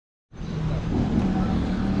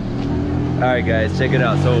Alright guys, check it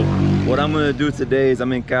out. So what I'm gonna do today is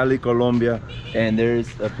I'm in Cali, Colombia, and there's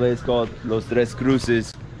a place called Los Tres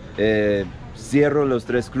Cruces. Cierro Los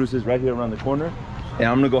Tres Cruces right here around the corner. And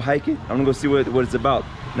I'm gonna go hike it. I'm gonna go see what it's about.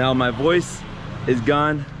 Now my voice is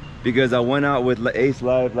gone because I went out with Ace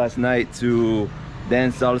Live last night to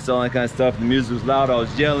dance salsa, all that kind of stuff. The music was loud, I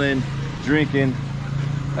was yelling, drinking.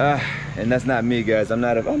 And that's not me, guys. I'm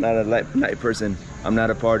not a night person. I'm not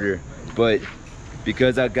a partier. But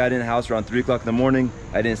because I got in the house around 3 o'clock in the morning,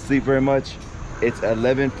 I didn't sleep very much. It's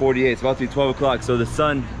 11:48. It's about to be 12 o'clock. So the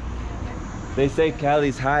sun, they say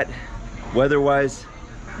Cali's hot weather-wise.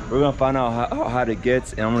 We're gonna find out how hot it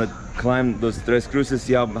gets, and I'm gonna climb Los Tres Cruces,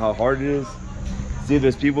 see how hard it is. See if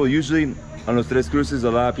there's people. Usually on Los Tres Cruces,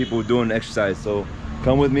 a lot of people doing exercise. So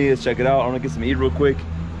come with me, let's check it out. I'm gonna get some eat real quick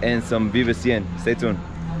and some Vive 100. Stay tuned.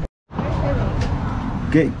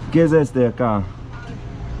 ¿Qué es este acá?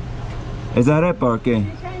 ¿Es arepa o qué?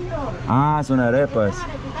 Ah, son arepas.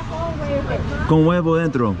 Con huevo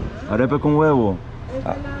dentro. Arepa con huevo.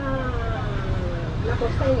 La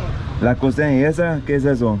costeña. La costeña. ¿Y esa? ¿Qué es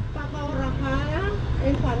eso? Papa borracada,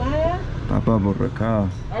 empanada. Papa borracada.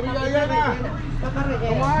 Papa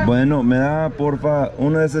rellena. Bueno, me da porfa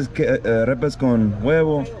una de esas arepas con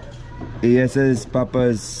huevo y esas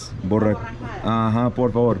papas borracadas. Ajá,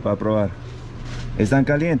 por favor, para probar. ¿Están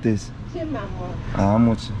calientes? Sí, mi amor. Ah,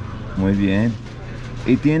 mucho. Muy bien.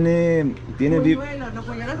 Y tiene Polluelos, los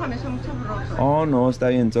polluelos también son muy sabrosos. Oh, no, está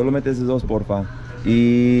bien. Solo mete esos dos, porfa.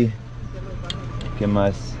 Y ¿qué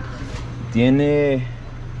más? Tiene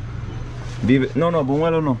no,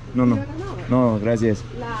 buñuelo no. No, gracias.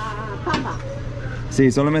 La papa. Sí,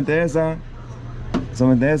 solamente esa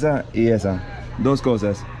y esa. Dos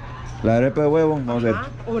cosas. La arepa de huevo, vamos a ver.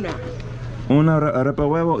 Una arepa de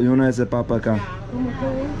huevo y una de esa papa acá.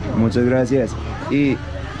 Muchas gracias. Y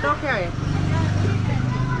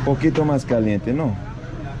poquito más caliente, ¿no?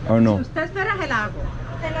 ¿O no? Si usted espera, el agua.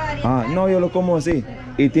 Ah, no, yo lo como así.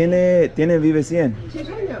 ¿Y tiene Vive 100? Sí,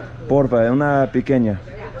 señor. Porfa, una pequeña.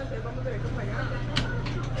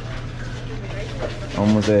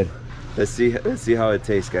 Vamos a ver. Let's see how it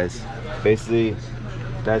tastes, guys. Basically,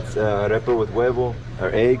 that's arepa with huevo or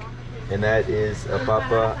egg, and that is a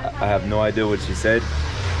papa. I have no idea what she said.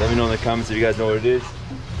 Let me know in the comments if you guys know what it is.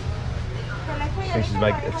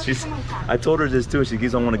 I told her this too. She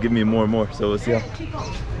keeps on wanting to give me more and more. So we'll see how.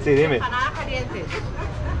 Sí, dime.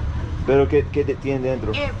 Pero ¿qué tiene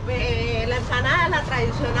dentro? La empanada es la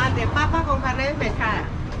tradicional de papa con carne desmechada.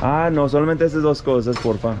 Ah, no, solamente esas dos cosas,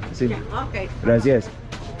 porfa. Sí. Okay. Gracias.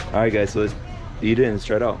 All right, guys. So let's eat it and let's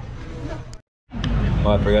try it out.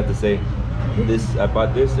 Oh, I forgot to say, I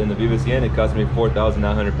bought this in the Vive 100. It cost me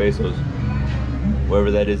 4,900 pesos.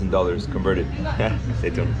 Whatever that is in dollars, converted. Stay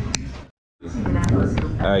tuned.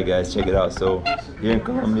 Alright guys, check it out. So here in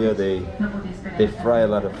Colombia they fry a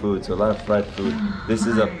lot of food, so a lot of fried food. This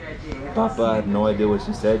is a papa. I have no idea what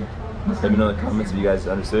she said. Let me know in the comments if you guys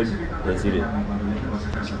understood. Let's eat it.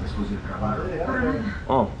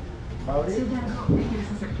 Oh,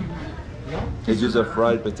 it's just a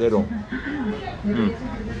fried potato.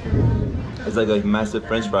 It's like a massive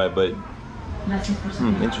French fry, but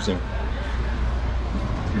interesting.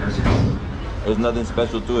 There's nothing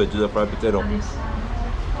special to it, just a fried potato.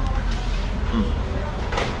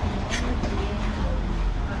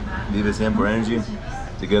 Vive 100 for energy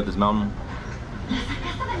to get up this mountain.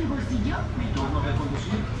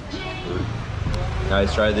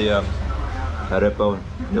 Guys, try the arepa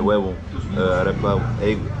de huevo, arepa,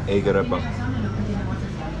 egg arepa.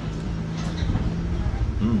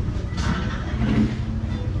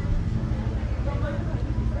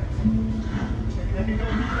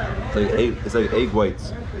 It's like egg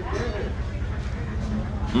whites.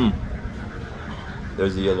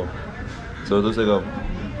 There's the yellow. So it looks like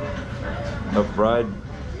a fried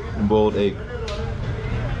boiled egg.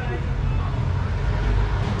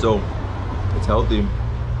 So it's healthy,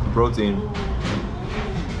 protein,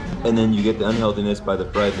 and then you get the unhealthiness by the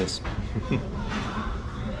friedness.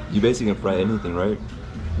 You basically can fry anything, right?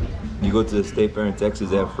 You go to the State Fair in Texas,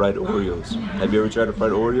 they have fried Oreos. Have you ever tried a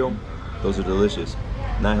fried Oreo? Those are delicious.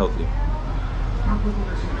 Not healthy.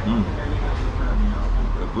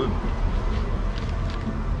 They're good.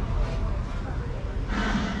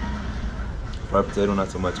 Fried potato, not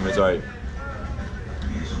so much. I mean, it's alright.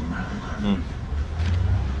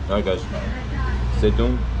 Alright, guys. Stay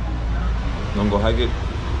tuned. I'm gonna go hike it.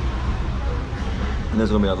 And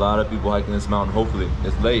there's gonna be a lot of people hiking this mountain. Hopefully,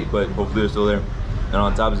 it's late, but hopefully they're still there. And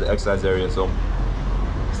on top is the exercise area. So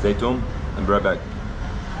stay tuned. I'll be right back.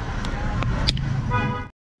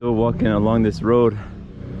 Still walking along this road.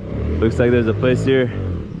 Looks like there's a place here.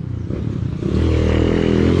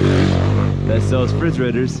 that sells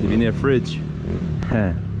refrigerators if you need a fridge.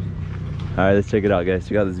 All right, let's check it out, guys.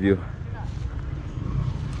 Check out this view.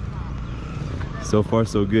 So far,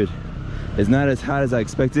 so good. It's not as hot as I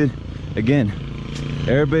expected. Again,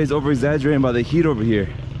 everybody's over exaggerating about the heat over here.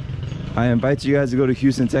 I invite you guys to go to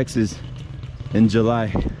Houston, Texas in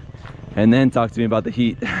July and then talk to me about the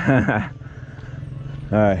heat. All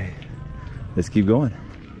right, let's keep going.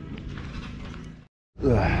 All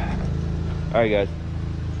right, guys,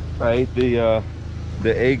 I ate the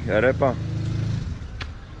egg arepa.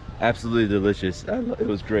 Absolutely delicious. It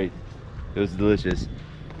was great. It was delicious.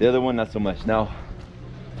 The other one, not so much. Now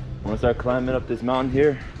I'm gonna start climbing up this mountain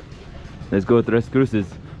here. Let's go Tres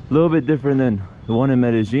Cruces. A little bit different than the one in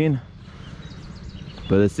Medellin,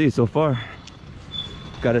 but let's see. So far,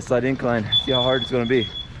 got a slight incline. See how hard it's gonna be.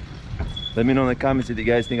 Let me know in the comments if you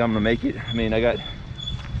guys think I'm gonna make it. I mean, I got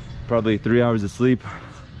probably 3 hours of sleep.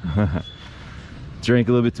 Drank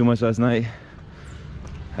a little bit too much last night.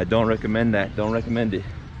 I don't recommend that. Don't recommend it.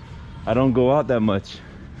 I don't go out that much.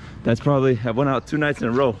 That's probably, I went out 2 nights in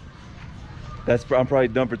a row. I'm probably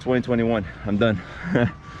done for 2021. I'm done.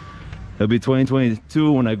 It'll be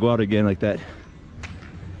 2022 when I go out again like that.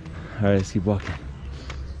 All right, let's keep walking.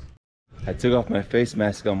 I took off my face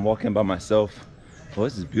mask. I'm walking by myself. Oh,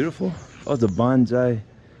 this is beautiful. Oh, it's a bonsai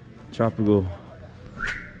tropical.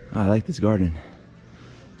 Oh, I like this garden.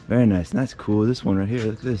 Very nice. That's cool. This one right here,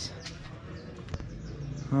 look at this.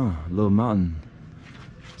 Oh, a little mountain.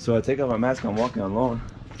 So I take off my mask, I'm walking alone.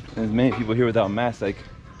 And there's many people here without masks. Like,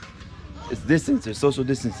 it's distance, there's social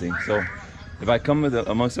distancing. So if I come with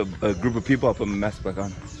amongst a group of people, I'll put my mask back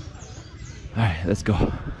on. All right, let's go.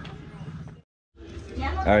 All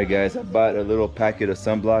right, guys, I bought a little packet of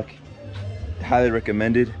sunblock. Highly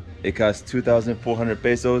recommended. It costs 2,400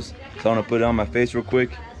 pesos. So I want to put it on my face real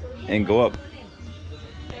quick and go up.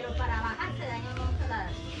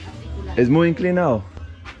 Es muy inclinado.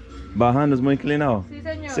 Bajando es muy inclinado. Sí,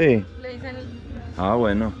 señor. Sí. Le dicen... Ah,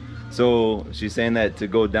 bueno. So she's saying that to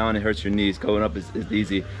go down it hurts your knees. Going up is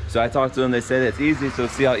easy. So I talked to them. They said it's easy. So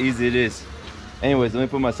see how easy it is. Anyways, let me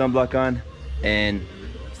put my sunblock on and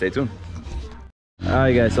stay tuned. All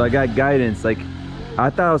right, guys. So I got guidance. Like, I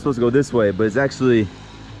thought I was supposed to go this way, but it's actually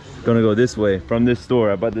gonna go this way from this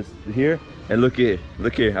store. I bought this here, and look here.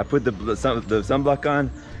 Look here. I put the sunblock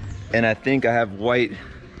on, and I think I have white.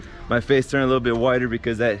 My face turned a little bit whiter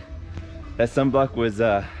because that sunblock was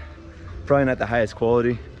probably not the highest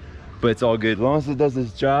quality, but it's all good. As long as it does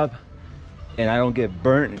its job and I don't get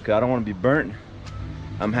burnt, because I don't want to be burnt,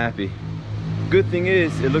 I'm happy. Good thing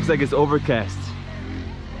is, it looks like it's overcast.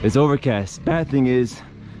 It's overcast. Bad thing is,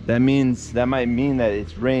 that might mean that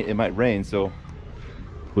it's rain. It might rain, so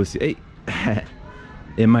we'll see. Hey,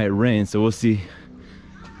 it might rain, so we'll see.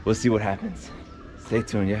 We'll see what happens. Stay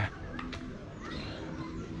tuned, yeah.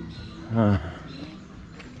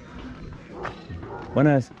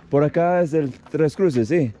 Buenas, por acá es el Tres Cruces,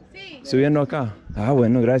 ¿sí? Sí. Subiendo acá. Ah,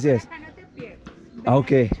 bueno, gracias. Ah,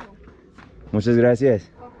 ok. Muchas gracias.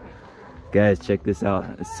 Guys, check this out.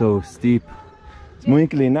 It's so steep. Es muy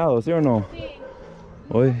inclinado, ¿sí o no? Sí.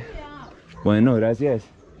 Oy. Bueno, gracias.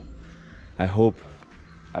 I hope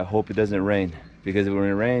it doesn't rain, because when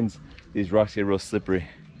it rains, these rocks get real slippery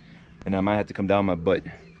and I might have to come down my butt.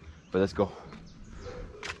 But let's go.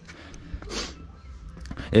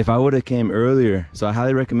 If I would have came earlier, so I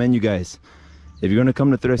highly recommend you guys, if you're gonna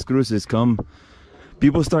come to Tres Cruces, come.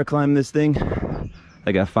 People start climbing this thing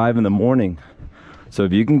like at 5 in the morning. So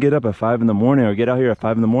if you can get up at 5 in the morning or get out here at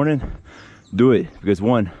 5 in the morning, do it. Because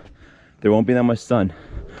 1, there won't be that much sun.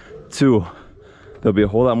 2, there'll be a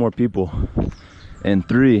whole lot more people. And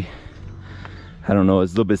 3, I don't know,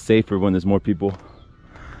 it's a little bit safer when there's more people.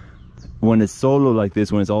 When it's solo like this,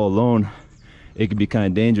 when it's all alone, it can be kind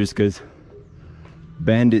of dangerous because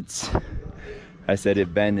bandits, I said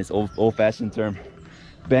it, bandits, old-fashioned term,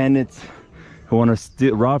 bandits who want to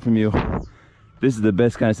steal, rob from you. This is the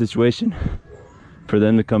best kind of situation for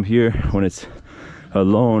them to come here when it's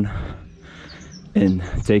alone and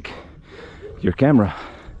take your camera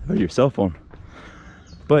or your cell phone.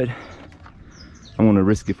 But I'm gonna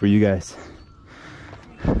risk it for you guys.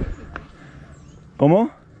 ¿Cómo?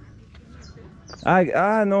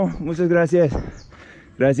 Ah, no, muchas gracias.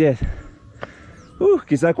 Gracias.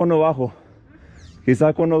 Quizá cuando bajo.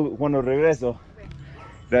 Quizá cuando regreso.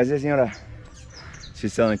 Gracias, señora.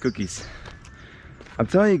 She's selling cookies. I'm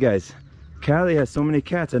telling you guys, Cali has so many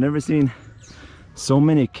cats. I've never seen so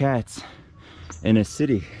many cats in a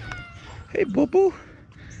city. Hey, Bobo.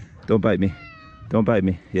 Don't bite me. Don't bite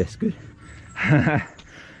me. Yes, good.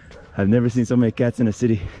 I've never seen so many cats in a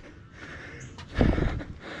city.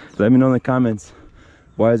 Let me know in the comments,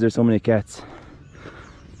 why is there so many cats?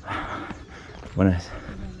 Buenas.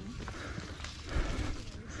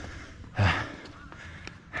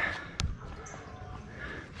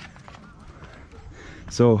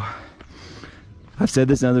 So, I've said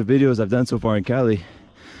this in other videos I've done so far in Cali.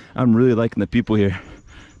 I'm really liking the people here.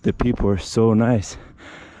 The people are so nice.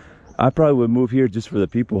 I probably would move here just for the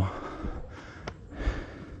people.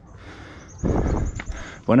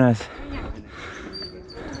 Buenas.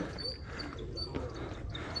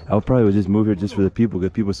 I probably would just move here just for the people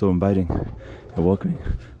because people are so inviting and welcoming.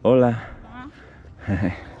 Hola.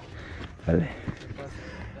 Dale.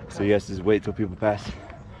 So you guys just wait till people pass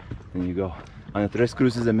and you go. On the Tres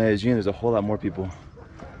Cruces in Medellin, there's a whole lot more people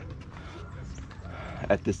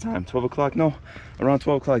at this time. 12 o'clock? No, around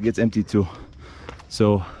 12 o'clock it gets empty too.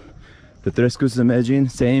 So the Tres Cruces in Medellin,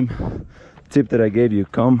 same tip that I gave you,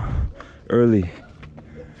 come early.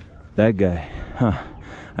 That guy, huh,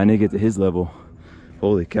 I need to get to his level.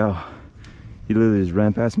 Holy cow, he literally just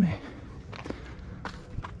ran past me.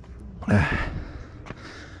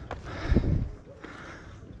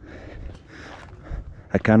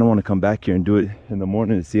 I kind of want to come back here and do it in the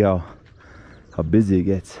morning to see how busy it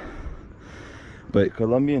gets. But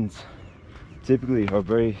Colombians typically are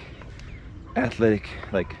very athletic,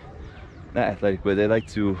 like not athletic, but they like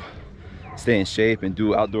to stay in shape and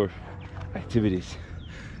do outdoor activities.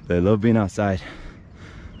 They love being outside.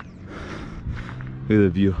 Look at the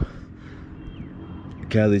view.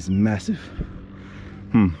 Cali's massive.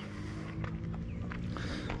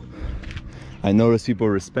 I notice people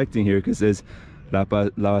are respecting here because it says la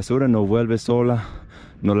basura no vuelve sola,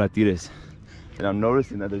 no la tires. And I'm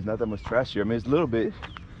noticing that there's not that much trash here. I mean, it's a little bit,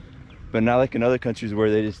 but not like in other countries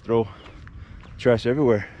where they just throw trash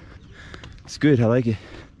everywhere. It's good, I like it.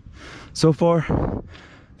 So far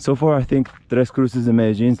I think Tres Cruces in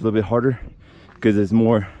Medellin is a little bit harder because it's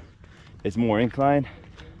more incline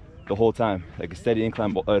the whole time, like a steady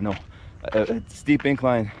incline, a steep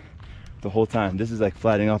incline the whole time. This is like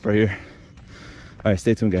flattening off right here. All right,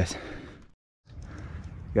 stay tuned, guys.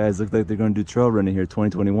 Guys, look like they're gonna do trail running here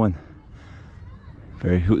 2021.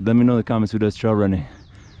 Let me know in the comments who does trail running.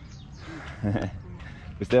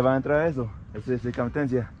 ¿Usted va a entrar a eso? ¿Es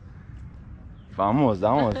competencia? Vamos.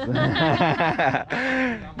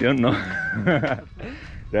 Yo no.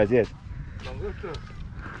 Gracias.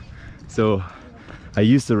 So, I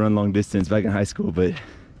used to run long distance back in high school, but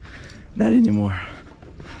not anymore.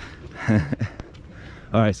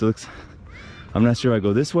 All right, so I'm not sure if I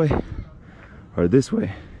go this way or this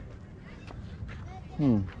way.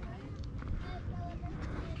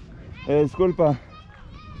 Disculpa.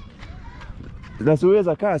 ¿La subes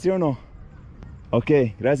acá, sí o no?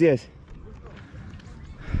 Ok, gracias.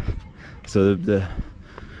 So the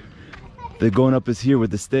going up is here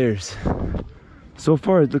with the stairs. So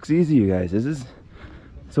far it looks easy, you guys.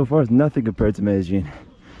 So far it's nothing compared to Medellin.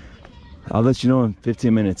 I'll let you know in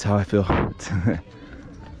 15 minutes how I feel.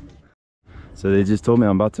 So they just told me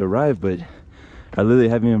I'm about to arrive, but I literally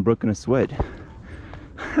haven't even broken a sweat.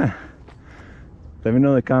 Let me know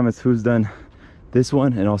in the comments who's done this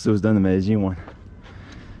one and also who's done the Medellin one.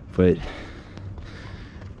 But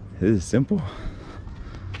this is simple.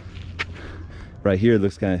 Right here it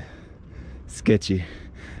looks kind of sketchy.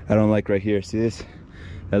 I don't like right here. See this?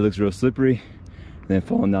 That looks real slippery and then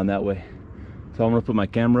falling down that way. So I'm gonna put my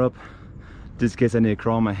camera up just in case I need to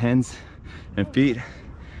crawl on my hands and feet.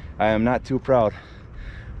 I am not too proud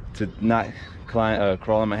to not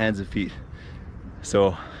crawl on my hands and feet.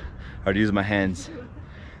 So I'd use my hands.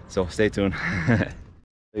 So stay tuned. To tell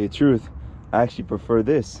you the truth, I actually prefer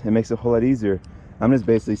this. It makes it a whole lot easier. I'm just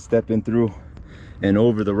basically stepping through and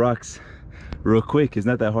over the rocks real quick. It's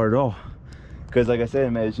not that hard at all. Because like I said,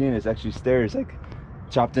 in Medellin, it's actually stairs like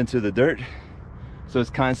chopped into the dirt. So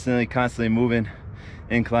it's constantly moving,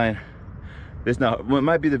 incline. This now, well, it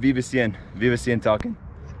might be the Viva Cien talking.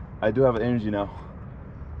 I do have an energy now.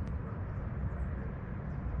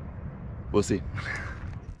 We'll see.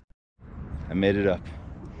 I made it up.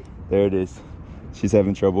 There it is. She's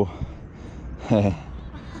having trouble.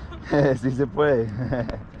 Sí se puede.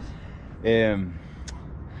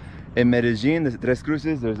 In Medellin, the Tres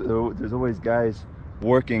Cruces, there's always guys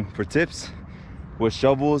working for tips with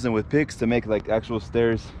shovels and with picks to make like actual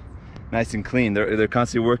stairs nice and clean. They're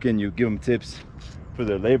constantly working. You give them tips for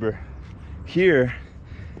their labor. Here,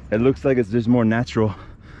 it looks like it's just more natural.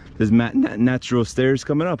 There's natural stairs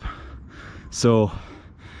coming up. So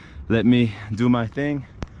let me do my thing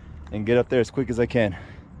and get up there as quick as I can.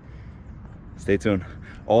 Stay tuned.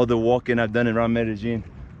 All the walking I've done around Medellin,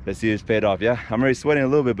 let's see if it's paid off. Yeah, I'm already sweating a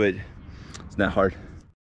little bit, but it's not hard.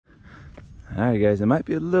 All right, guys, it might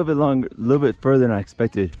be a little bit longer, a little bit further than I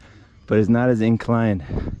expected, but it's not as inclined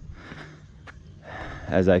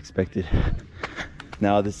as I expected.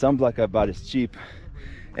 Now the sunblock I bought is cheap,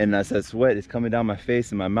 and as I sweat, it's coming down my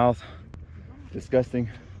face and my mouth. Disgusting,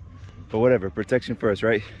 but whatever, protection first,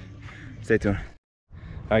 right? Stay tuned.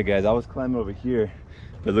 All right guys, I was climbing over here,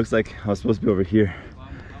 but it looks like I was supposed to be over here.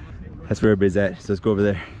 That's where everybody's at, so let's go over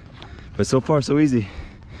there. But so far so easy.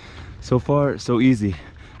 So far so easy.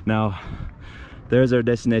 Now there's our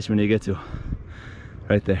destination when you get to,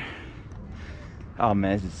 right there. Oh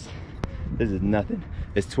man, this is nothing.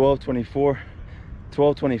 It's 12:24,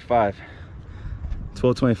 12:25,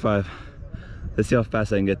 12:25. Let's see how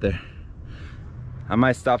fast I can get there. I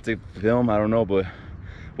might stop to film, I don't know, but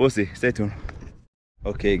we'll see. Stay tuned.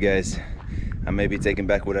 Okay guys, I may be taking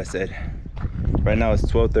back what I said. Right now it's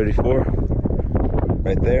 12:34,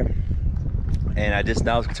 right there. And I just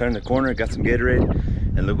now turned the corner, got some Gatorade,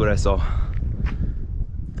 and look what I saw.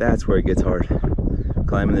 That's where it gets hard,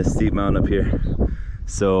 climbing this steep mountain up here.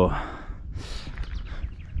 So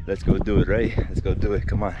let's go do it, right? Let's go do it,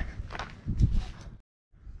 come on.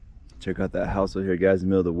 Check out that house over here, guys, in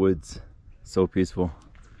the middle of the woods. So peaceful.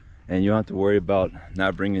 And you don't have to worry about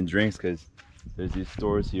not bringing drinks, because there's these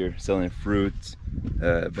stores here selling fruits,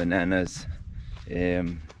 bananas,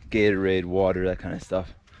 Gatorade, water, that kind of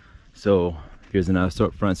stuff. So here's another store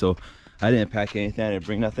up front. So I didn't pack anything, I didn't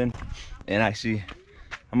bring nothing. And actually,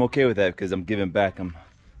 I'm okay with that because I'm giving back. I'm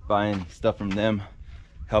buying stuff from them,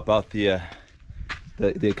 help out the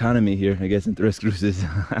economy here, I guess, in Tres Cruces.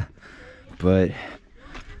 But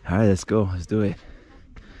all right, let's go, let's do it.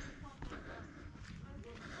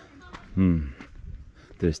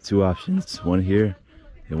 There's two options, one here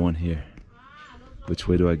and one here. Which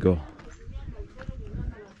way do I go?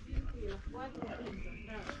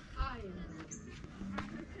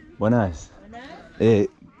 Buenas.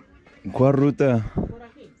 ¿Cuál ruta?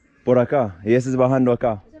 Por acá. Y ese es bajando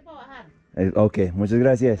acá. Okay, muchas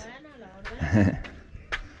gracias.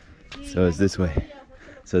 So it's this way.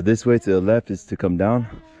 So this way to the left is to come down,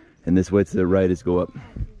 and this way to the right is go up.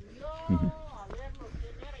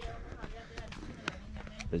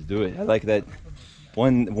 Let's do it. I like that.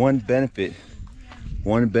 One benefit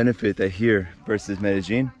that here versus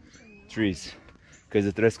Medellin, trees. Because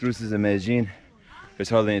the Tres Cruces in Medellin, there's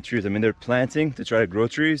hardly any trees. I mean, they're planting to try to grow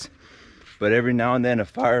trees, but every now and then a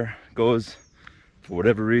fire goes for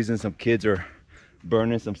whatever reason. Some kids are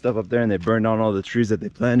burning some stuff up there and they burn down all the trees that they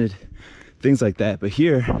planted, things like that. But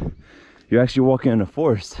here, you're actually walking in a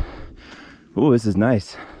forest. Ooh, this is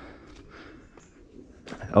nice.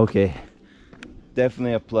 Okay,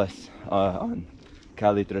 definitely a plus on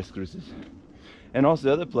Cali Tres Cruces. And also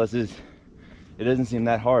the other plus is it doesn't seem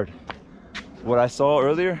that hard. What I saw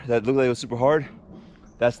earlier that looked like it was super hard,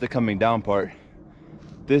 that's the coming down part.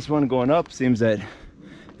 This one going up seems that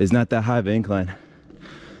it's not that high of an incline,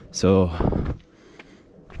 so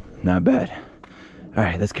not bad. All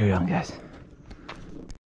right, let's carry on, guys.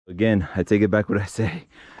 Again, I take it back what I say.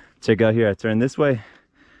 Check out here, I turn this way,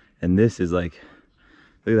 and this is like,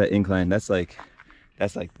 look at that incline. That's like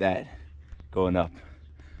that going up.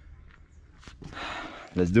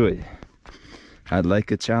 Let's do it. I'd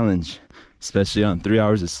like a challenge, especially on 3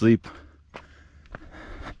 hours of sleep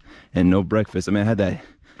and no breakfast. I mean, I had that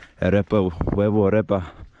arepa, huevo arepa,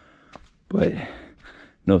 but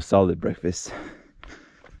no solid breakfast.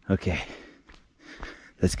 Okay,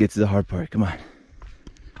 let's get to the hard part. Come on.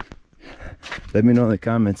 Let me know in the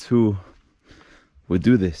comments who would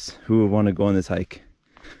do this, who would want to go on this hike.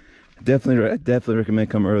 I definitely recommend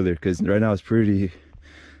come earlier, because right now it's pretty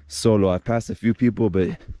solo. I passed a few people,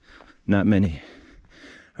 but not many.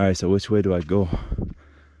 All right, so which way do I go?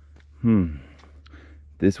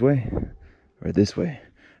 This way or this way?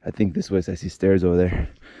 I think this way, so I see stairs over there.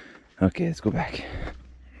 Okay, let's go back.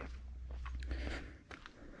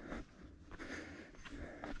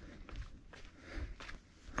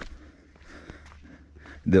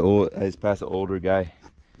 I just passed an older guy,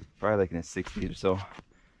 probably like in his 60s or so,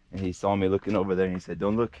 and he saw me looking over there and he said,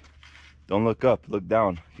 don't look up, look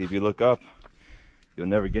down. If you look up, you'll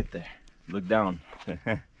never get there. Look down.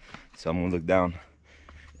 So I'm gonna look down.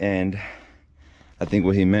 And I think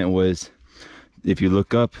what he meant was, if you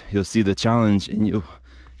look up, you'll see the challenge and you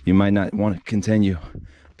might not want to continue.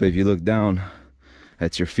 But if you look down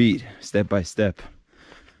at your feet, step by step,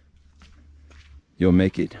 you'll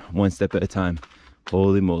make it one step at a time.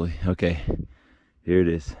 Holy moly. Okay, here it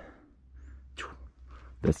is.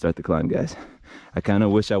 Let's start the climb, guys. I kind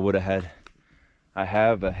of wish I would have had, I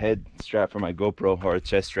have a head strap for my GoPro, or a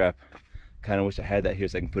chest strap. Kind of wish I had that here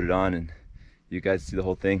so I can put it on and you guys see the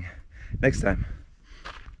whole thing next time.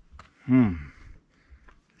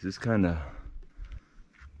 This is kind of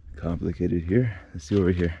complicated here. Let's see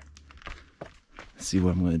over here. Let's see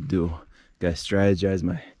what I'm gonna do. Gotta strategize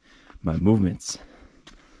my movements.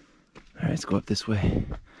 All right, let's go up this way.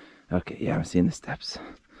 Okay, yeah, I'm seeing the steps.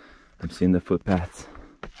 I'm seeing the footpaths.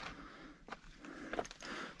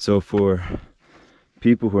 So for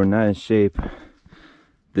people who are not in shape,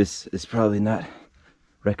 this is probably not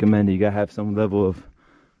recommended. You gotta have some level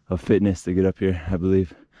of fitness to get up here, I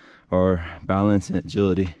believe, or balance and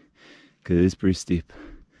agility, because it is pretty steep.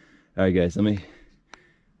 All right, guys, let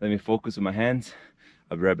me focus with my hands.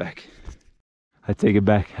 I'll be right back. I take it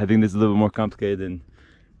back. I think this is a little bit more complicated than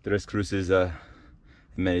Tres Cruces in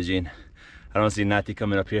Medellin. I don't see Nati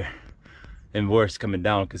coming up here, and worse, coming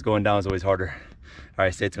down, because going down is always harder. All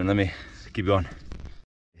right, stay tuned. Let me keep going.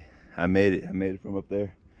 I made it from up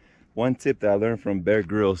there. One tip that I learned from Bear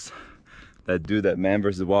Grylls, that dude, that Man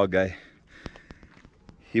vs. Wild guy,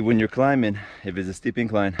 when you're climbing, if it's a steep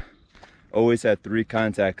incline, always have 3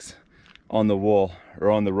 contacts on the wall or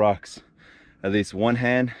on the rocks. At least 1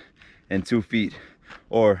 hand and 2 feet,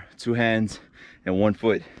 or 2 hands and 1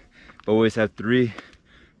 foot. But always have 3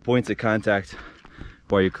 points of contact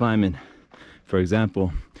while you're climbing. For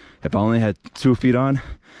example, if I only had 2 feet on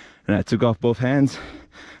and I took off both hands,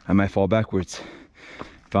 I might fall backwards.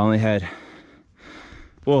 If I only had,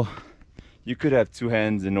 well, you could have 2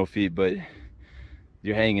 hands and no feet, but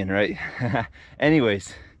you're hanging, right?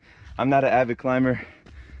 Anyways, I'm not an avid climber.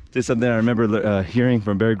 Just something I remember hearing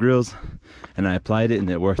from Bear Grylls, and I applied it and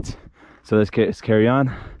it worked. So let's carry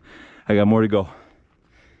on. I got more to go.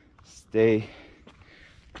 Stay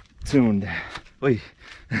tuned. Wait.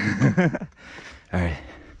 All right,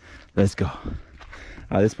 let's go.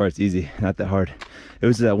 This part's easy, not that hard. It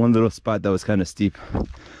was that one little spot that was kind of steep,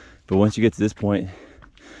 but once you get to this point,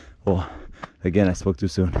 well, again, I spoke too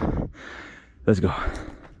soon. Let's go. I'm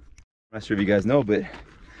not sure if you guys know, but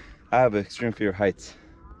I have an extreme fear of heights.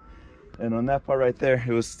 And on that part right there,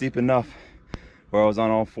 it was steep enough where I was on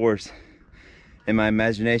all fours. And my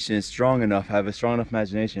imagination is strong enough, I have a strong enough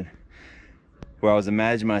imagination, where I was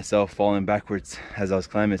imagining myself falling backwards as I was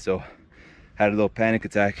climbing. So I had a little panic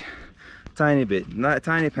attack, tiny bit, not a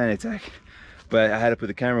tiny panic attack, but I had to put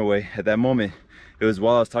the camera away. At that moment, it was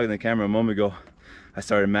while I was talking to the camera a moment ago, I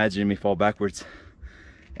started imagining me fall backwards.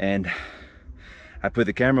 And I put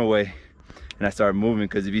the camera away and I started moving,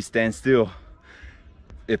 because if you stand still,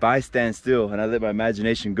 if I stand still and I let my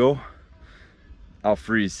imagination go, I'll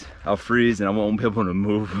freeze and I won't be able to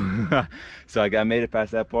move. So I made it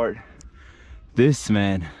past that part. This,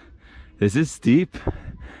 man, this is steep.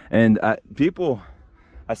 And I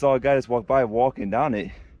saw a guy just walk by walking down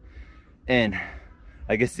it, and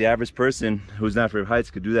I guess the average person who's not afraid of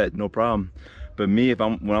heights could do that, no problem. But me,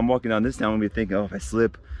 when I'm walking down this now, I'm gonna be thinking, oh, if I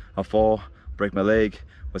slip, I'll fall, break my leg,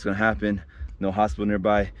 what's gonna happen? No hospital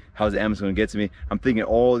nearby, how's the ambulance gonna get to me? I'm thinking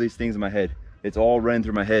all these things in my head. It's all running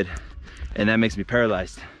through my head, and that makes me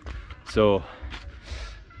paralyzed. So, all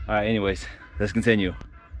right, anyways, let's continue.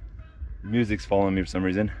 Music's following me for some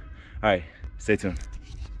reason. All right, stay tuned.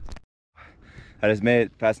 I just made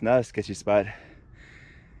it past another sketchy spot.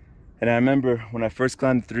 And I remember when I first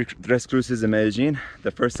climbed the Tres Cruces in Medellin,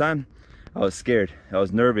 the first time, I was scared. I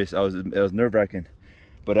was nervous. It was nerve-wracking.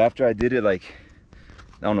 But after I did it, like,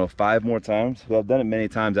 I don't know, 5 more times. Well, I've done it many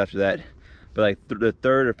times after that. But like the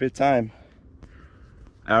 3rd or 5th time,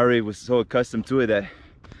 I already was so accustomed to it that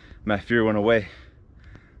my fear went away.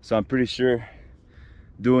 So I'm pretty sure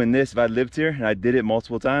doing this, if I lived here and I did it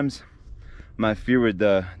multiple times, my fear would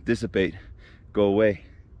dissipate, go away.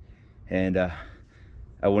 And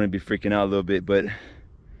I wouldn't be freaking out a little bit. But all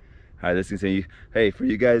right, let's continue. Hey, for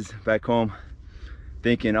you guys back home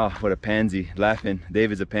thinking, oh, what a pansy, laughing,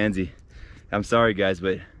 David's a pansy. I'm sorry, guys,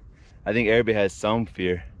 but I think everybody has some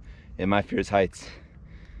fear, and my fear is heights.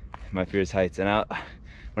 My fear is heights. And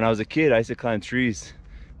when I was a kid, I used to climb trees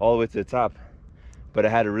all the way to the top, but I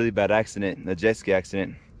had a really bad accident, a jet ski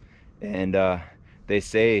accident. And they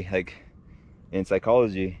say, like, in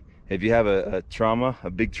psychology, if you have a trauma, a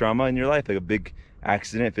big trauma in your life, like a big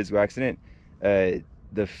accident, physical accident,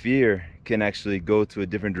 the fear can actually go to a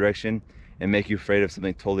different direction and make you afraid of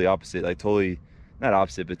something totally opposite, like totally, not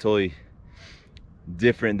opposite, but totally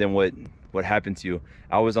different than what happened to you.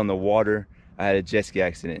 I was on the water, I had a jet ski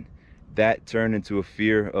accident. That turned into a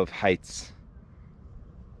fear of heights.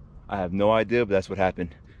 I have no idea, but that's what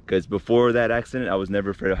happened. Because before that accident, I was never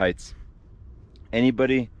afraid of heights.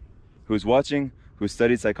 Anybody who's watching, who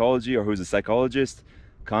studied psychology or who's a psychologist,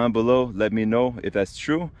 comment below, let me know if that's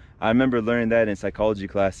true. I remember learning that in psychology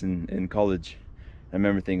class in college. I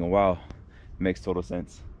remember thinking, wow, it makes total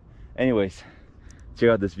sense. Anyways, check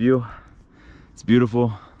out this view. It's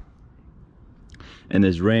beautiful. And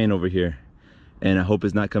there's rain over here. And I hope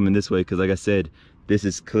it's not coming this way, because like I said, this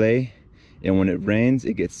is clay. And when it rains,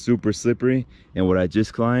 it gets super slippery. And what I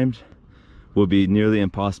just climbed would be nearly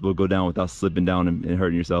impossible to go down without slipping down and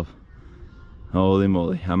hurting yourself. Holy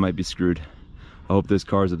moly, I might be screwed. I hope there's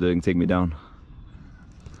cars up there that can take me down.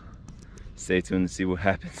 Stay tuned to see what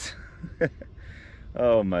happens.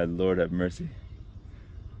 Oh my Lord, have mercy.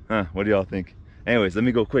 Huh, what do y'all think? Anyways, let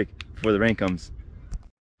me go quick before the rain comes.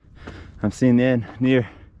 I'm seeing the end near.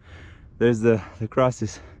 There's the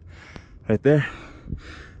Cruces right there,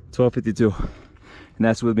 12:52. And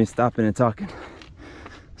that's with me stopping and talking.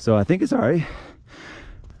 So I think it's all right.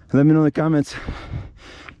 Let me know in the comments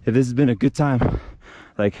if this has been a good time.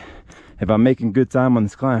 Like, if I'm making good time on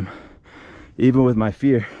this climb, even with my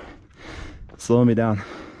fear slowing me down.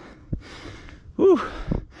 Whew.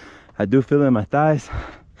 I do feel it in my thighs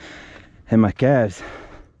and my calves.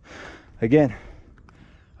 Again,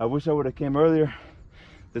 I wish I would have came earlier.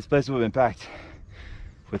 This place would have been packed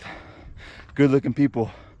with good looking people,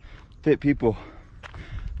 fit people.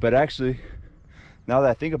 But actually, now that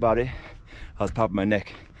I think about it, I was popping my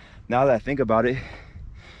neck. Now that I think about it,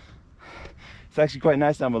 it's actually quite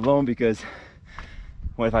nice that I'm alone, because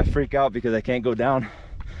if I freak out because I can't go down,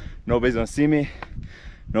 nobody's gonna see me,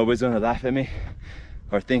 nobody's gonna laugh at me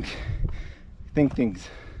or think things.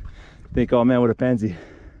 Think, oh man, what a pansy.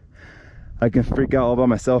 I can freak out all by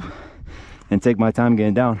myself and take my time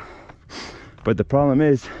getting down. But the problem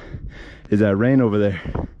is that rain over there.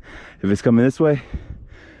 If it's coming this way,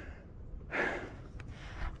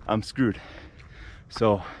 I'm screwed.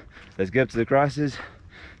 So let's get up to the Cruces,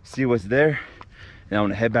 see what's there, and I'm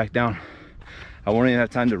gonna head back down. I won't even have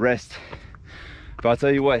time to rest. But I'll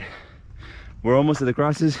tell you what, we're almost at the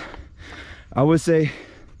Cruces. I would say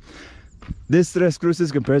this Tres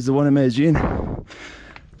Cruces compares to the one in Medellin.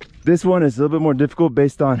 This one is a little bit more difficult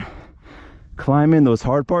based on climbing those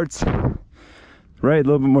hard parts, right? A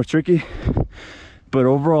little bit more tricky. But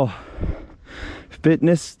overall,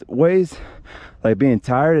 fitness ways, like being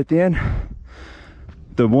tired at the end,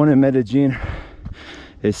 the one in Medellin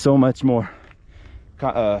is so much more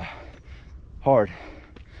hard,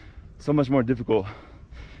 so much more difficult.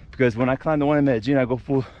 Because when I climb the one in Medellin, I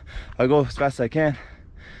go as fast as I can.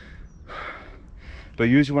 But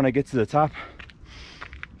usually when I get to the top,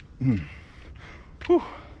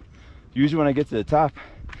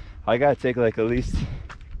 I gotta take like at least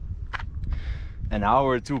an hour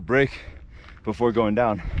or two break before going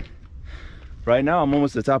down. Right now I'm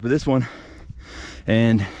almost at the top of this one,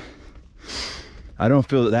 and I don't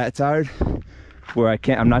feel that tired where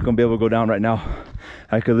I'm not gonna be able to go down right now.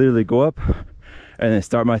 I could literally go up and then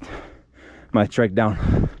start my trek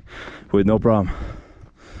down with no problem.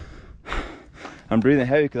 I'm breathing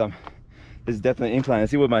heavy because this is definitely incline.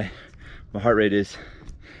 Let's see what my heart rate is.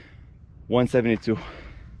 172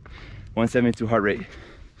 heart rate.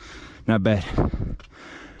 Not bad.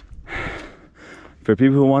 For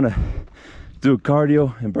people who want to do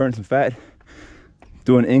cardio and burn some fat,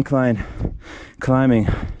 do an incline climbing,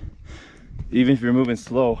 even if you're moving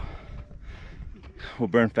slow, will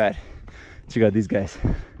burn fat. Check out these guys.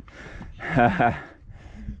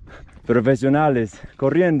 Profesionales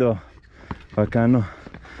corriendo. Bacano.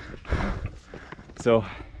 So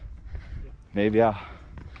maybe I'll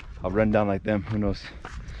run down like them, who knows.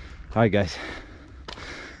 All right guys,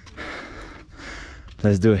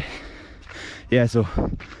 let's do it. Yeah, so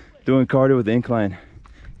doing cardio with the incline,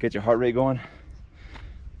 get your heart rate going,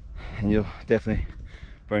 and you'll definitely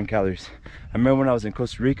burn calories. I remember when I was in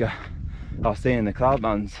Costa Rica, I was staying in the Cloud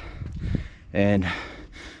Mountains, and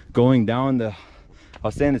going down I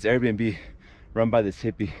was staying in this Airbnb run by this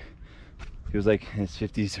hippie. He was like in his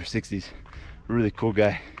 50s or 60s, really cool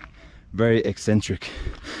guy, very eccentric.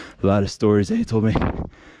 A lot of stories that he told me.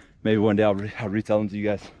 Maybe one day I'll retell them to you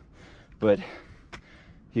guys. But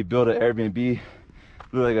he built an Airbnb, it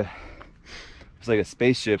was like a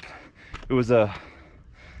spaceship. It was a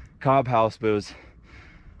cob house, but it was,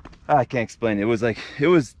 I can't explain it. It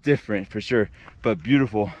was different for sure, but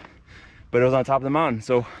beautiful. But it was on top of the mountain.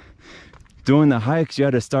 So doing the hikes, you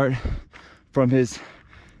had to start from his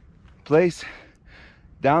place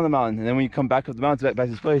down the mountain, and then when you come back up the mountain back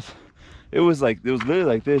to his place, it was literally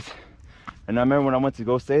like this. And I remember when I went to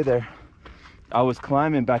go stay there, I was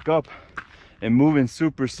climbing back up and moving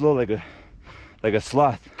super slow, like a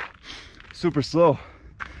sloth, super slow.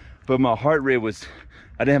 But my heart rate was,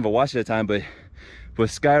 I didn't have a watch at the time, but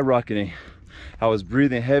was skyrocketing. I was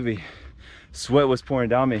breathing heavy, sweat was pouring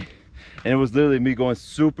down me, and it was literally me going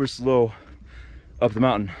super slow up the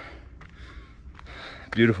mountain.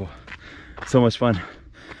 Beautiful, so much fun.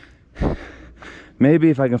 Maybe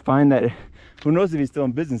if I can find that, who knows if he's still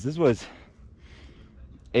in business. This was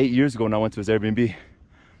 8 years ago when I went to his Airbnb.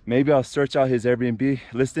 Maybe I'll search out his Airbnb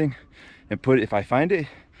listing and put it, if I find it,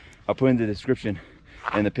 I'll put it in the description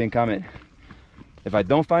and the pinned comment. If I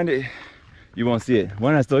don't find it, you won't see it.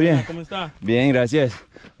 Buenas, ¿todo bien? ¿Cómo está? Bien, gracias.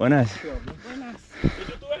 Buenas. Buenas.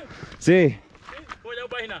 Sí. ¿Cómo llama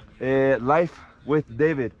página? Life with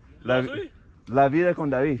David. La vida con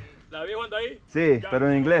David. ¿La vida Juan David? Sí, pero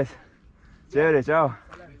en inglés. Chévere, chao.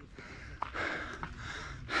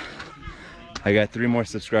 I got 3 more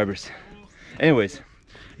subscribers. Anyways,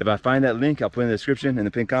 if I find that link, I'll put it in the description, in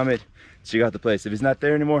the pinned comment. Check out the place. If it's not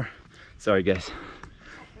there anymore, sorry guys.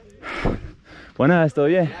 Buenas, ¿todo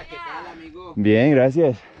bien? ¿Qué tal, amigo? Bien,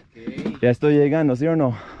 gracias. Okay. Ya estoy llegando, ¿sí o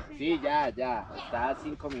no? Sí, ya. Está a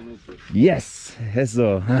 5 minutos. Yes,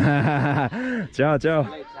 eso. Chao, chao.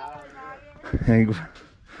 Vale, chao.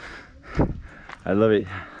 I love it.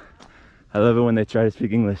 I love it when they try to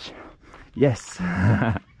speak English. Yes.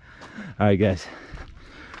 All right, guys.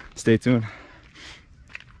 Stay tuned.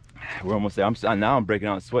 We're almost there. Now I'm breaking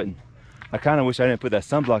out and sweating. I kind of wish I didn't put that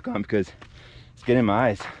sunblock on because it's getting in my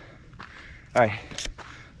eyes. All right,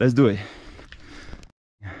 let's do it.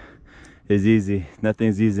 It's easy.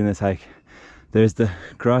 Nothing's easy in this hike. There's the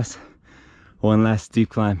cross. One last steep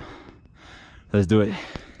climb. Let's do it.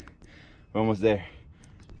 We're almost there.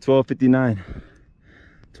 12:59.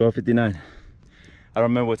 12:59. I don't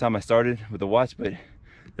remember what time I started with the watch, but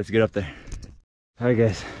let's get up there. All right,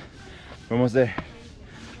 guys. We're almost there.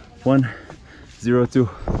 1:02.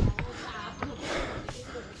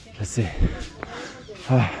 Let's see.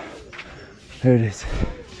 Oh, there it is.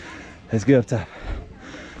 Let's get up top.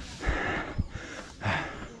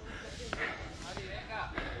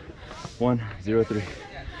 One, 0, 3.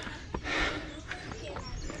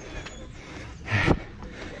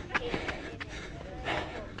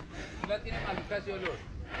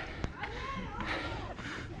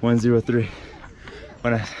 One, 0, 3.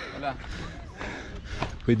 Buenas. Hola.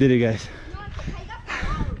 We did it, guys.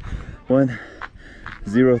 1,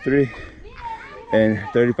 0, 3 and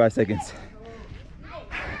 35 seconds.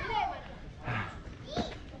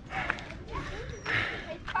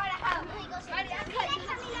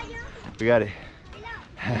 We got it.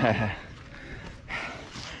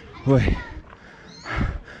 Boy.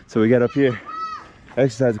 So we got up here,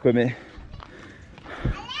 exercise equipment.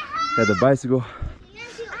 Got the bicycle,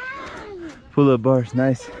 pull-up bars,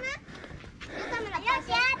 nice.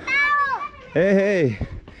 Hey, hey,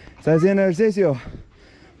 ¿estás haciendo ejercicio?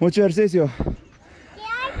 Mucho ejercicio.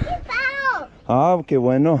 Ah, qué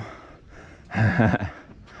bueno.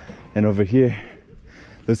 And over here,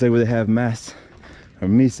 looks like where they have mass or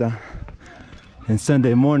misa. And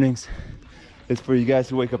Sunday mornings, it's for you guys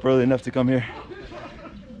who wake up early enough to come here.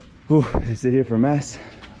 Whew, they sit here for mass.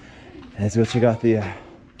 Let's go check out the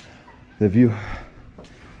view.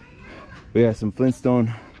 We got some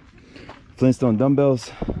Flintstone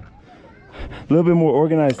dumbbells. A little bit more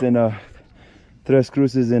organized than Tres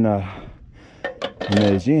Cruces in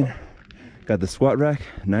Medellin. Got the squat rack,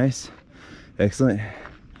 nice, excellent.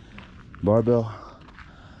 Barbell.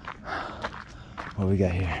 What we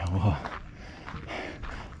got here? Whoa.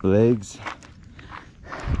 Legs.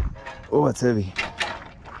 Oh, it's heavy.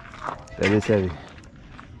 That is heavy.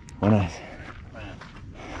 Oh, nice.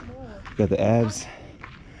 Got the abs.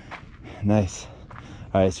 Nice.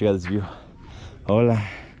 All right, check out this view. Hola.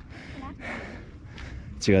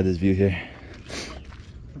 Check out this view here.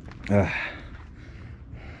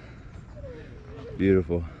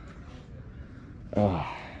 Beautiful. Oh,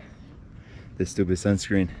 this stupid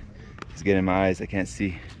sunscreen is getting in my eyes. I can't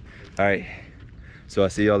see. All right, so I'll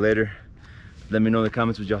see y'all later. Let me know in the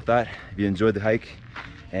comments what y'all thought, if you enjoyed the hike,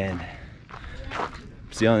 and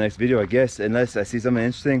see you on the next video, I guess. Unless I see something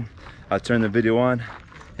interesting, I'll turn the video on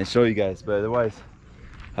and show you guys, but otherwise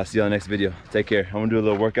I'll see you on the next video. Take care. I'm gonna do a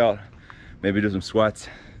little workout, maybe do some squats,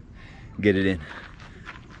 get it in.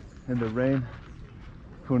 In the rain,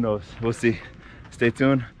 who knows, we'll see. Stay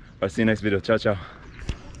tuned. I'll see you next video. Ciao, ciao.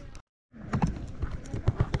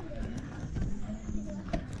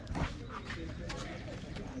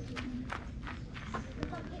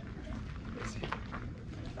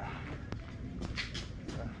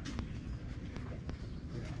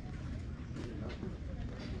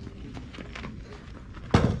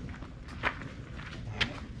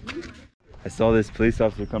 I saw this police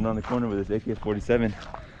officer come down the corner with his AK-47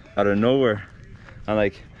 out of nowhere. I'm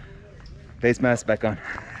like, face mask back on.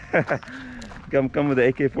 come with the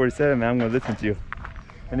AK-47, man. I'm gonna listen to you.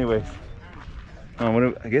 Anyways,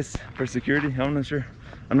 I guess for security, I'm not sure.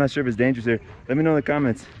 I'm not sure if it's dangerous here. Let me know in the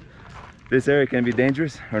comments. This area can be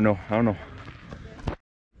dangerous or no, I don't know.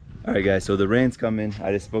 All right, guys, so the rain's coming.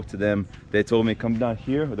 I just spoke to them. They told me come down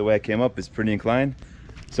here. The way I came up is pretty inclined.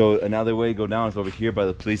 So another way to go down is over here by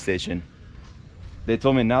the police station. They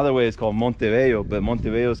told me another way is called Montebello, but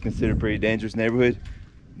Montebello is considered a pretty dangerous neighborhood.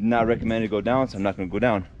 not recommended to go down, so I'm not gonna go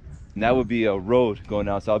down. And that would be a road going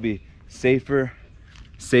down, so I'll be safer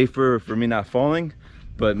for me not falling,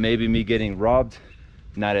 but maybe me getting robbed,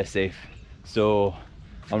 not as safe. So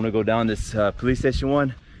I'm gonna go down this police station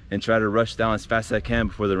one and try to rush down as fast as I can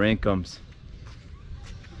before the rain comes.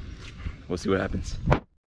 We'll see what happens.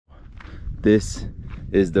 This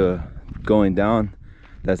is the going down.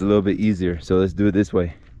 That's a little bit easier, so let's do it this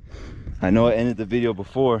way. I know I ended the video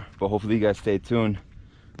before, but hopefully you guys stay tuned.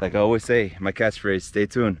 Like I always say, my catchphrase, stay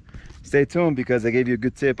tuned. Stay tuned, because I gave you a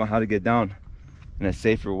good tip on how to get down in a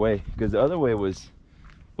safer way, because the other way was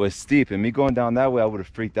steep, and me going down that way I would have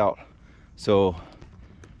freaked out. So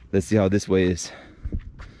let's see how this way is.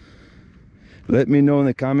 Let me know in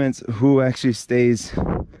the comments who actually stays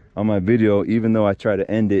on my video, even though I try to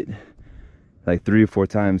end it like 3 or 4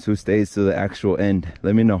 times. Who stays to the actual end?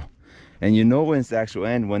 Let me know. And you know when it's the actual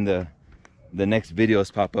end, when the next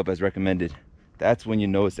videos pop up as recommended. That's when you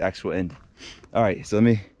know it's the actual end. All right, so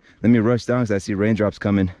let me rush down, because I see raindrops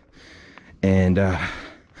coming, and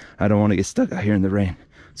I don't want to get stuck out here in the rain.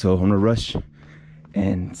 So I'm gonna rush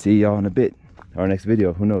and see y'all in a bit. Our next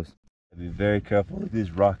video, who knows? Be very careful. Look at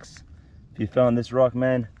these rocks. If you fell on this rock,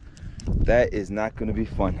 man, that is not gonna be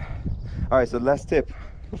fun. All right, so last tip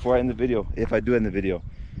before I end the video, if I do end the video: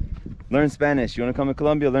 learn Spanish. You want to come to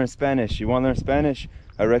Colombia, learn Spanish. You want to learn Spanish,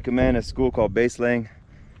 I recommend a school called Baselang.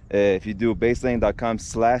 If you do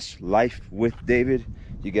baselang.com/lifewithdavid,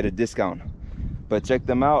 you get a discount. But check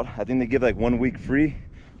them out. I think they give like 1 week free,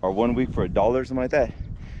 or 1 week for $1, something like that.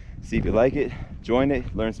 See if you like it, join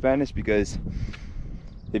it, learn Spanish, because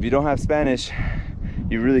if you don't have Spanish,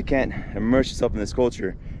 you really can't immerse yourself in this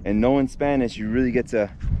culture. And knowing Spanish, you really get to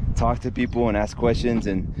talk to people and ask questions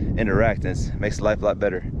and interact, and it makes life a lot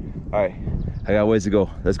better. All right, I got ways to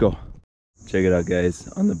go. Let's go. Check it out, guys.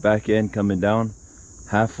 On the back end, coming down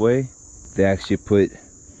halfway, they actually put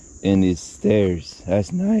in these stairs.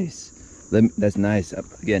 That's nice. That's nice.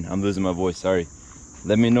 Again, I'm losing my voice, sorry.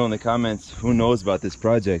 Let me know in the comments who knows about this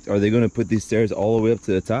project. Are they going to put these stairs all the way up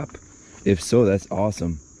to the top? If so, that's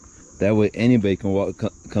awesome. That way anybody can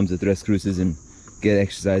come to Tres Cruces and get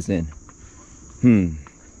exercise in.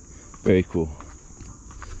 Very cool.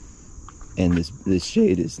 And this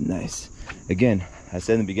shade is nice. Again, I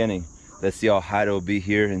said in the beginning, let's see how hot it'll be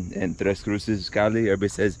here in Tres Cruces, Cali. Everybody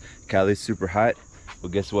says Cali's super hot. Well,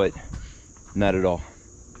 guess what? Not at all.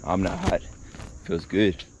 I'm not hot. Feels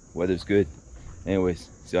good. Weather's good. Anyways,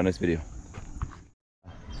 see you on next video.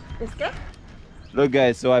 Look,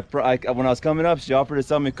 guys, so when I was coming up, she offered to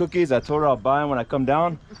sell me cookies. I told her I'll buy them when I come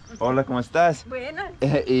down. Hola, ¿cómo estás? Buenas.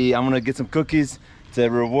 Y I'm gonna get some cookies to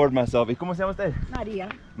reward myself. ¿Y cómo se llama usted? María.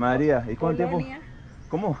 María. ¿Y cuánto tiempo? Polonia.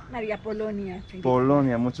 ¿Cómo? María Polonia.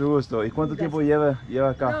 Polonia, mucho gusto. ¿Y cuánto tiempo lleva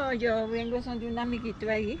acá? No, yo vengo, son de un amiguito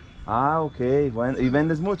ahí. Ah, ok, bueno. ¿Y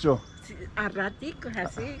vendes mucho? Sí, a raticos,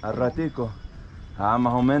 así. A ratico. Ah,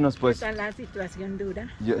 más o menos, pues. Está la situación dura.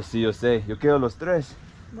 Sí, yo sé. Yo quiero los 3.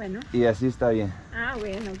 Bueno. Y así está bien. Ah,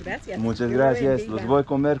 bueno, gracias. Muchas Dios lo gracias. bendiga. Los voy a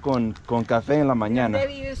comer con café en la mañana.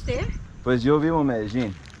 ¿Dónde vive usted? Pues yo vivo en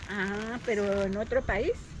Medellín. Ah, pero en otro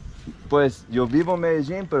país. Pues yo vivo en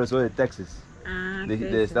Medellín, pero soy de Texas. Ah,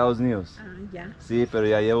 de Estados Unidos. Ah, ya. Sí, pero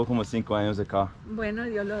ya llevo como 5 años acá. Bueno,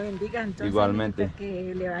 Dios lo bendiga entonces. Igualmente.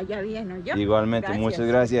 Que le vaya bien, ¿oyó? Igualmente, muchas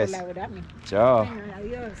gracias. Por colaborarme. Chao. Bueno,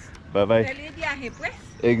 adiós. Bye bye. Feliz viaje, pues.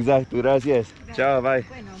 Exacto, gracias. Chao, bye.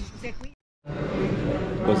 Bueno, se cuida.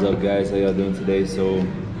 What's up, guys? How y'all doing today? So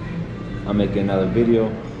I'm making another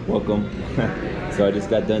video. Welcome. So I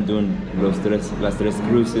just got done doing las tres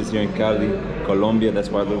cruces here in Cali, Colombia. That's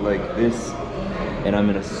why I look like this. And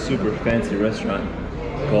I'm in a super fancy restaurant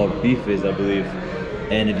called Beef's, I believe.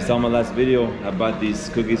 And if you saw my last video, I bought these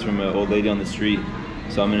cookies from an old lady on the street.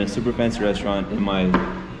 So I'm in a super fancy restaurant in my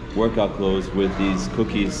workout clothes with these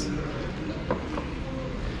cookies.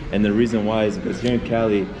 And the reason why is because here in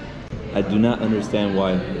Cali, I do not understand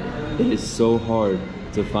why it is so hard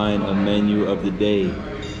to find a menu of the day.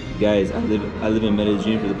 Guys, I live in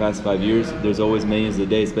Medellin for the past 5 years. There's always menus of the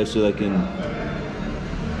day, especially like in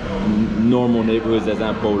normal neighborhoods that's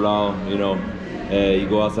not Poblado, you know. You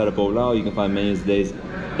go outside of Poblado, you can find menus of days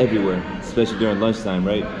everywhere, especially during lunchtime,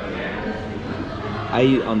 right? I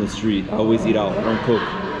eat on the street. I always eat out. I don't cook.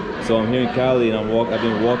 So I'm here in Cali and I've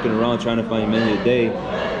been walking around trying to find a menu of the day.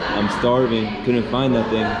 I'm starving, couldn't find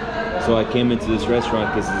nothing. So I came into this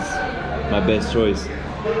restaurant because it's my best choice.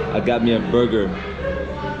 I got me a burger.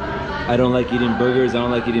 I don't like eating burgers, I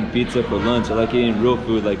don't like eating pizza for lunch. I like eating real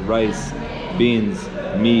food like rice, beans,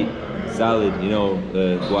 meat, salad, you know,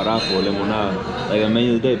 guarapo, limonada. Like a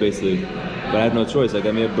menu of the day basically. But I have no choice. I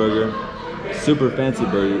got me a burger, super fancy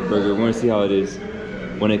burger. We're gonna see how it is.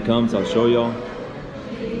 When it comes, I'll show y'all.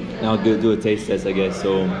 And I'll do a taste test, I guess.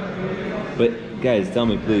 So, but guys, tell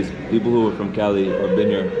me please, people who are from Cali or been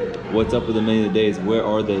here, what's up with the menu days? Where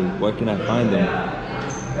are they? Where can I find them?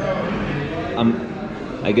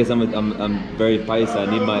 I guess I'm very paisa.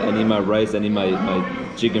 I need my rice. I need my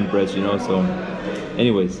chicken breast, you know. So,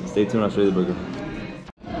 anyways, stay tuned. I'll show you the burger.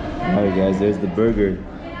 All right, guys, there's the burger.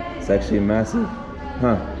 It's actually massive,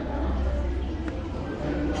 huh?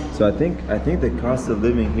 So I think the cost of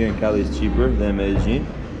living here in Cali is cheaper than Medellin.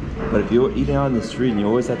 But if you're eating out in the street and you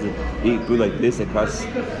always have to eat food like this, it costs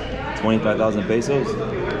 25,000 pesos.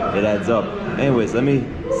 It adds up. Anyways, let me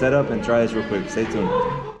set up and try this real quick. Stay tuned.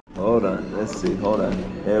 Hold on, let's see. Hold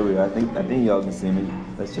on. There we go. I think y'all can see me.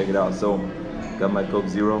 Let's check it out. So, got my Coke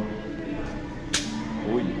Zero.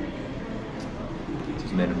 Ooh,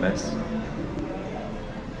 just made a mess.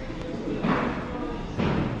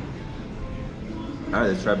 All right,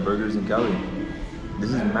 let's try burgers in Cali.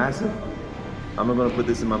 This is massive. I'm not gonna put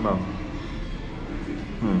this in my mouth.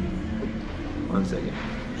 1 second.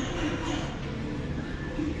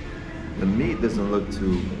 The meat doesn't look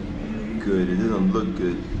too good. It doesn't look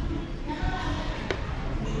good.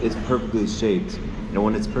 It's perfectly shaped. And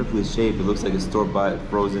when it's perfectly shaped, it looks like a store-bought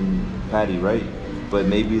frozen patty, right? But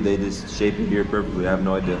maybe they just shape it here perfectly. I have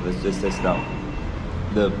no idea. Let's just test it out.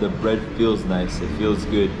 The bread feels nice. It feels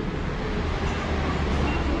good.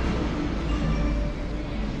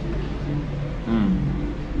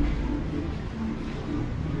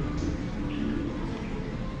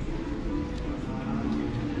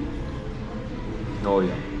 Oh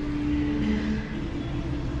yeah.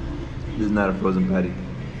 This is not a frozen patty.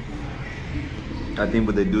 I think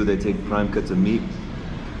what they do, they take prime cuts of meat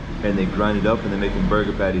and they grind it up and they make them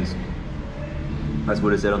burger patties. That's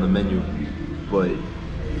what it said on the menu. But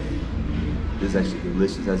this is actually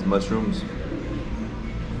delicious. It has mushrooms.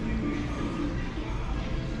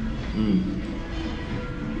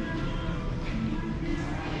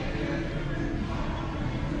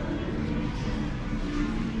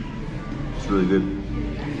 It's really good.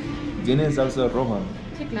 ¿Tiene salsa roja?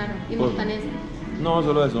 Sí, claro. ¿Y montanesa? No,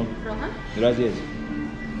 solo eso. ¿Roja? Gracias.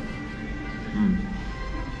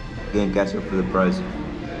 Getting ketchup for the fries.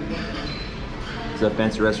 It's a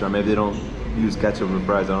fancy restaurant. Maybe they don't use ketchup for the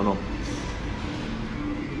fries. I don't know.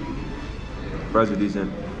 Fries are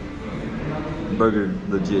decent. Burger,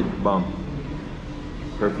 legit, bomb.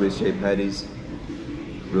 Perfectly shaped patties.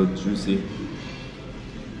 Real juicy.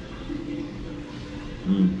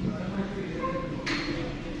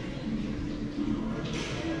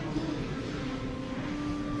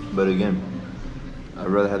 But again, I'd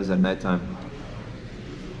rather have this at nighttime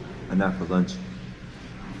and not for lunch.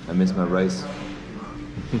 I miss my rice.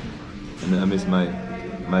 And I miss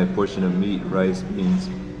my portion of meat, rice, beans,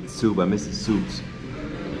 soup. I miss the soups.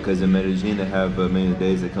 Because in Medellin they have many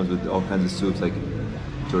days that comes with all kinds of soups, like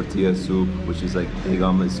tortilla soup, which is like egg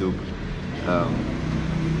omelet soup,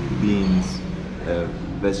 beans,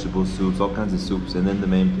 vegetable soups, all kinds of soups, and then the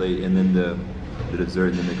main plate, and then the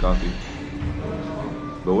dessert, and then the coffee.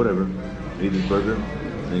 But whatever, I eat this burger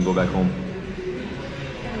and then go back home.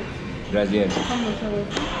 Gracias.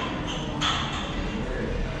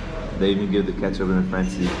 They even give the ketchup in a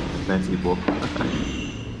fancy bowl.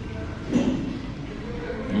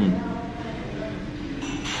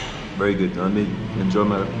 Very good. Let me enjoy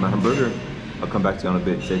my hamburger. I'll come back to you in a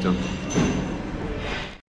bit. Stay tuned.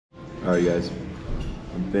 Alright guys,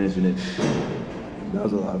 I'm finishing it. That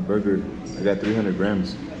was a lot of burger. I got 300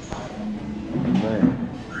 grams. Man.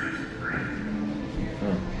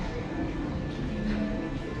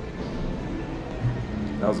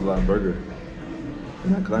 That was a lot of burger.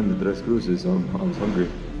 And I climbed the Tres Cruces, so I was hungry.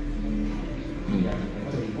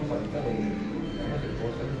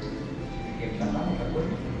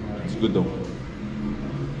 It's good though.